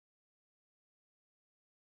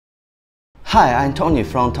Hi, I'm Tony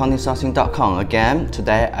from TonySourcing.com again.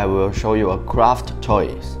 Today I will show you a craft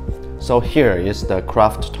toys. So here is the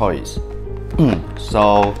craft toys.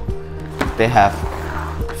 So they have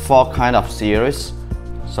 4 kind of series.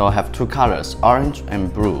 So I have 2 colors, orange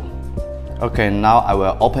and blue. Okay, now I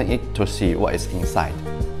will open it to see what is inside.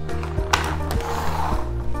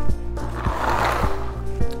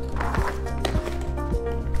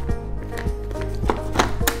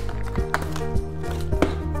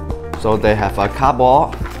 So they have a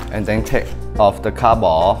cardboard, and then take off the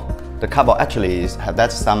cardboard. The cardboard actually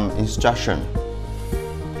has some instruction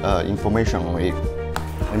information on it.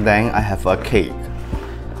 And then I have a case.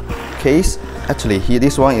 Actually, here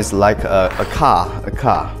this one is like a car.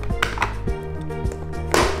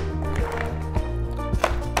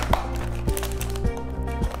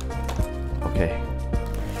 Okay,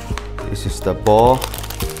 this is the ball,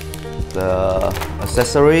 the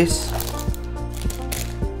accessories.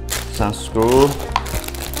 Some screw.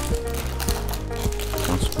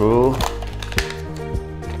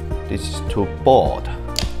 This is 2 board,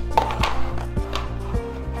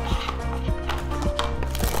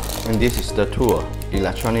 and this is the tool,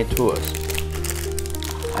 electronic tools,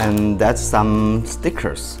 and that's some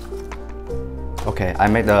stickers. Okay, I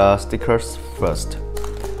made the stickers first.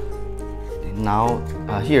 Now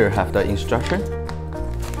here have the instruction.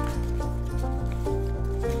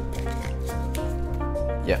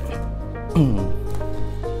 Yeah.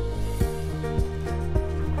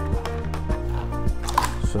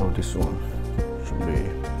 So this one should be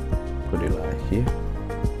put it like here.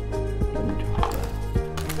 Let me do that.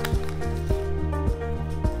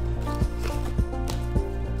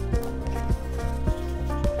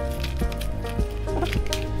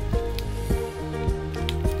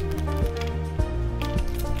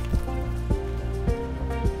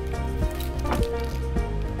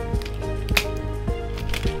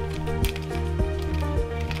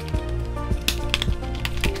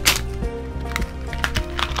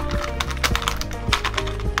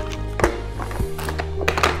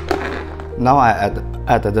 Now I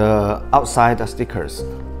add the outside stickers.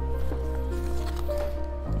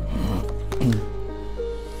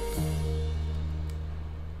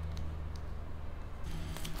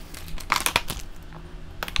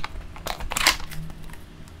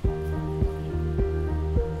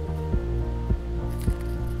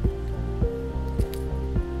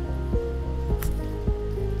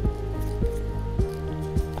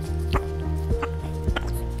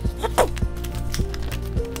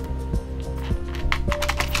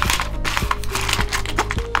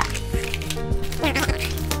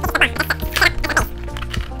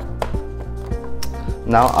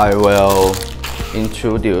 Now I will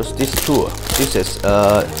introduce this tool. This is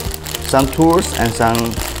some tools and some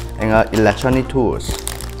electronic tools.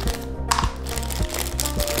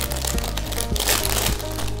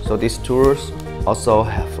 So these tools also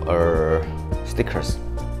have stickers.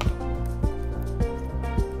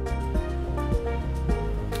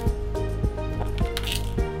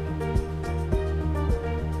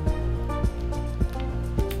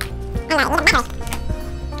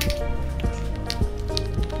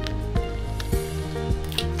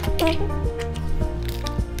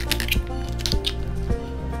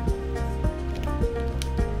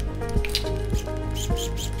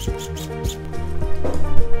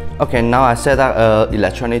 Okay, now I set up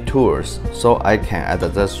electronic tools, so I can add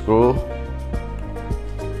the screw.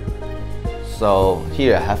 So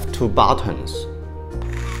here I have 2 buttons.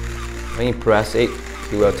 When you press it,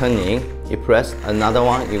 it will turn in. You press another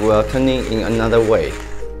one, it will turn in another way.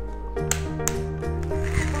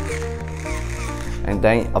 And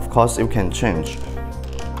then, of course, you can change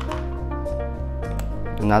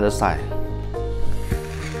another side.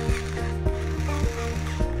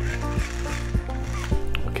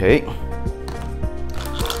 Okay.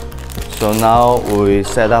 So now we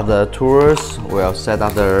set up the tools. We'll set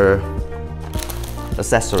up the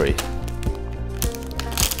accessory.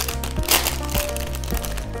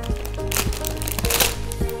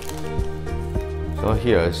 So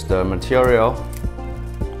here is the material.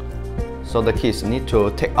 So the kids need to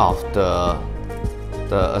take off the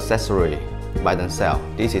accessory by themselves.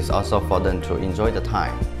 This is also for them to enjoy the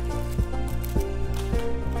time.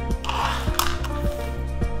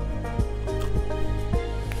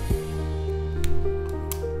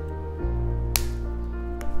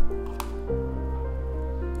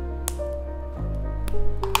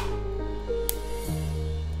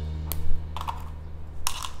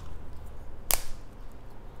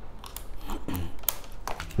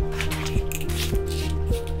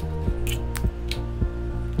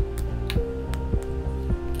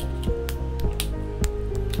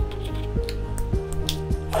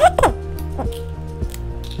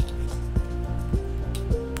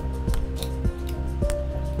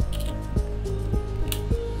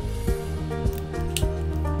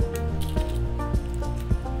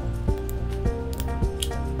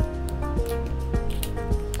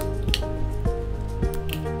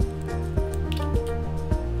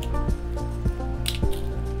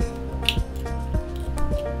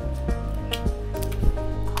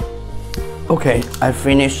 Okay, I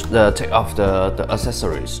finished the take off the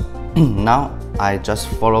accessories. Now I just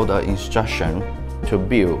follow the instruction to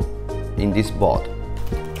build in this board.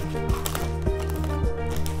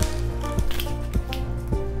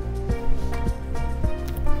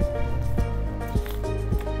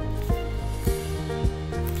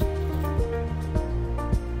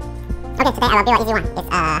 Okay, today I will build an easy one. It's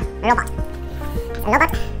a robot. It's a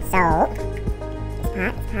robot. So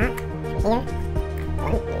this part here.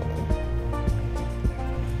 One. Here.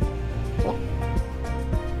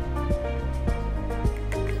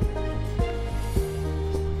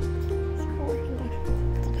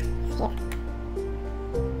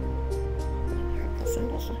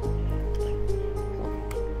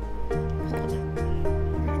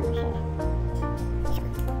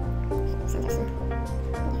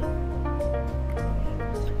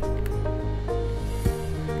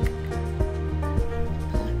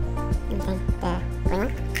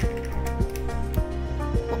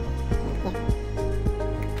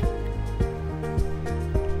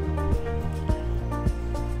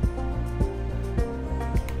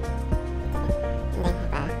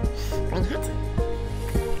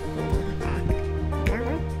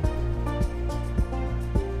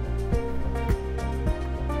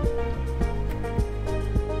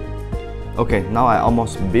 Okay, now I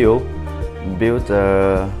almost build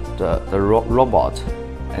the robot,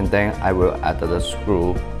 and then I will add the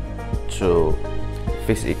screw to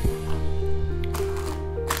fix it.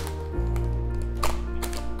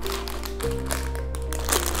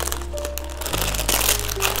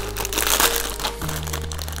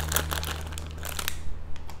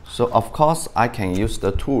 So of course I can use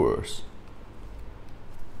the tools.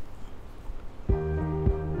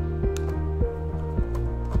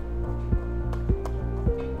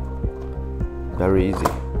 Very easy.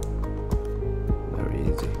 Very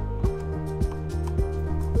easy.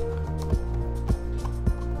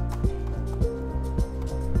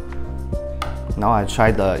 Now I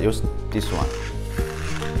try to use this one.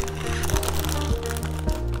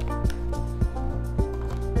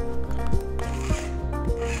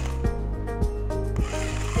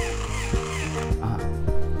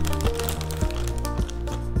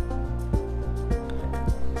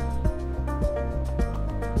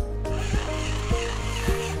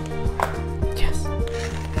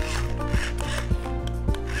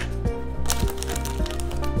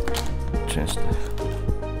 Change that.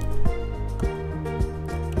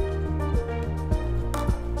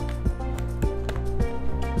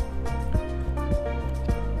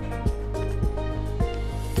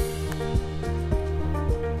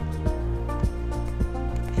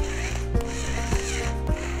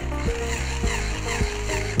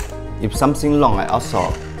 If something wrong,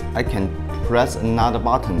 I can press another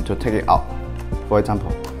button to take it out. For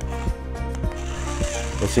example,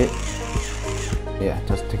 you see? Yeah,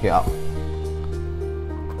 just take it out.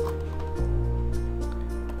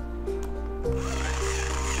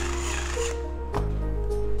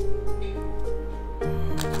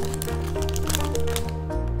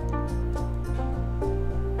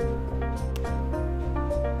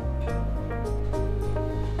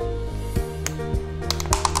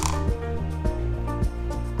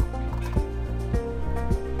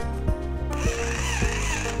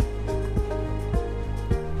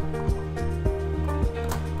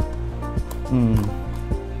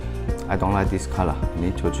 I don't like this color.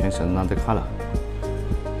 Need to change another color.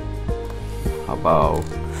 How about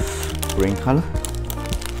green color?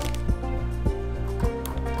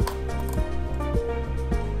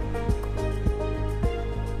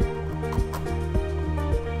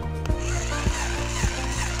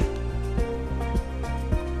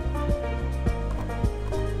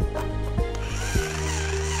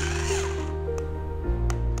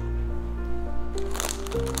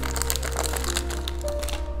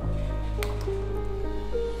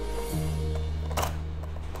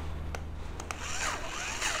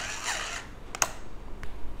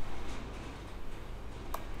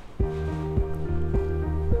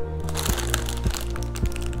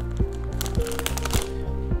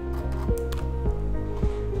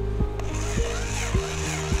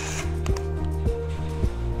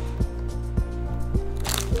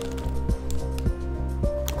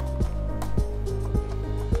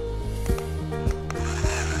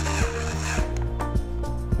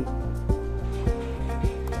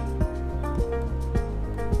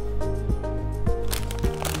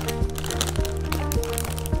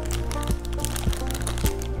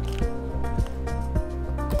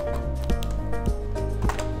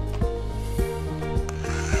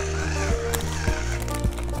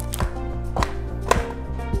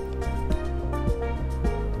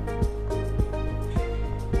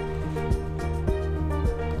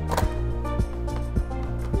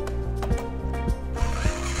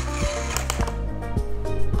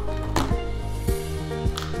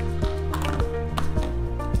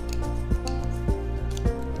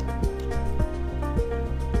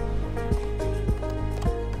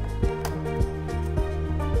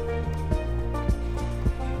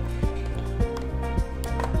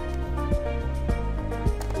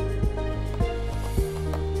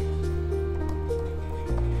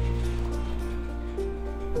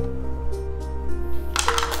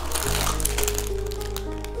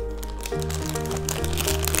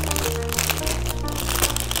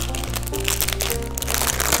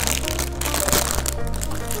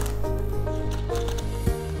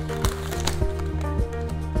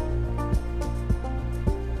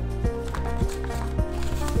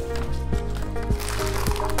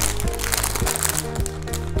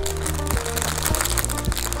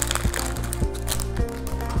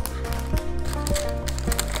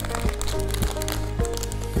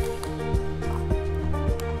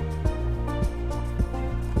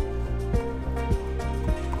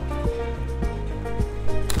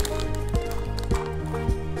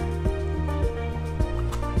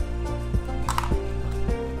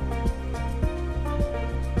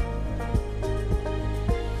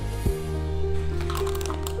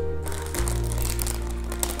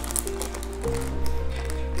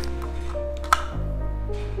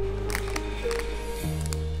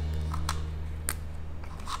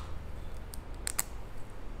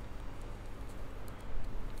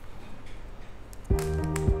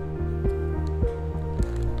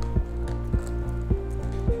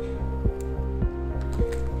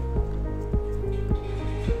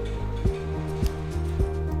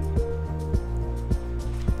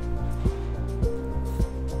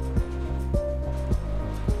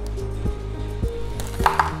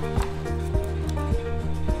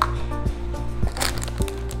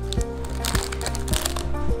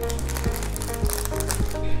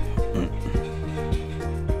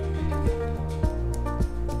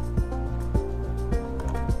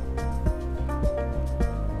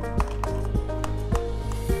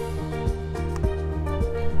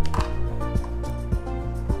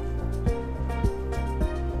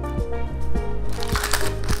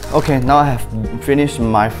 Okay, now I have finished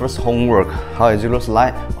my first homework. How it looks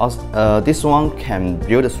like. Also, this one can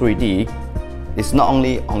build a 3D. It's not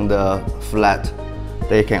only on the flat,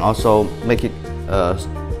 they can also make it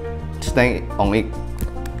stay on it.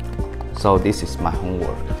 So this is my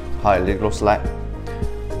homework. How it looks like.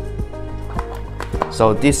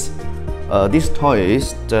 So these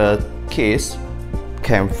toys, the kids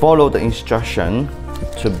can follow the instruction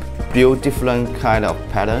to build different kind of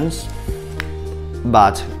patterns,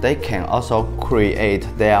 but they can also create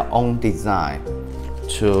their own design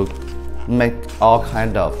to make all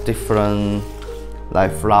kind of different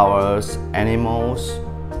like flowers, animals.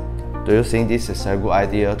 Do you think this is a good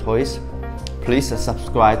idea, toys? Please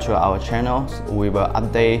subscribe to our channel. We will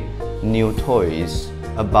update new toys,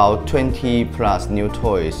 about 20+ new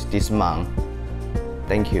toys this month.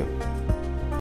 Thank you.